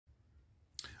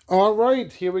All right,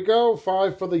 here we go.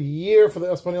 5 for the year for the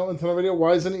Español Internet Radio.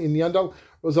 Wizen in Yandel,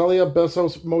 Rosalia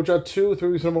Besos Moja 2, 3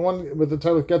 weeks number 1 with the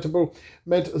title Getabu,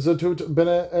 Met Zatut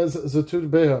Bene Ez Zatut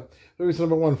Beha. 3 weeks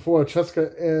number 1 for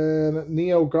Cheska and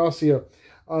Neo Garcia.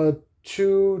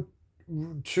 2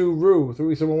 Ru, 3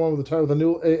 weeks number 1 with the title The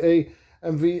New AA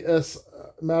MVS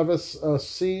Mavis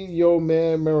C Yo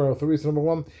Mero. 3 weeks number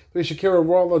 1. 3 Shakira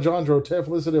Raw Lajandro, Te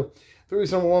Felicity. 3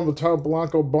 weeks number 1 with Tile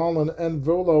Blanco, Ballin, and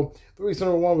Volo. 3 weeks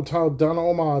number 1 with Tile Donna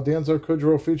Omar, Danza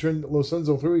Kudrow featuring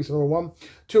Locenzo. 3 weeks number 1.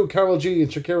 2 Carol G and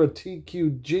Shakira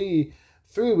TQG.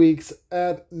 3 weeks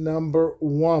at number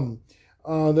 1.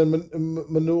 Then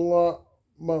Manula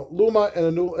Luma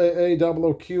and Anul AA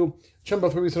Double OQ. Chimba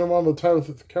 3 weeks number 1 with Tile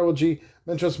Carol G.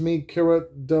 Mentress Me Kira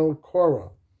Del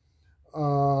Cora.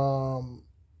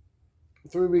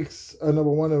 3 weeks number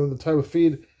 1 and the title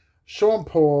Feed. Sean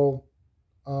Paul.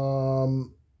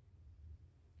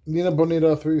 Nina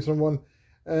Bonita 3 weeks number 1,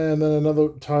 and then another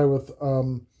tie with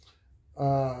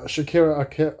Shakira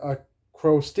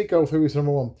Acrostico 3 weeks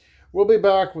number 1. We'll be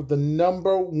back with the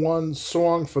number 1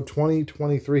 song for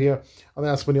 2023 here on the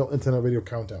Español Internet Radio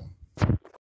Countdown.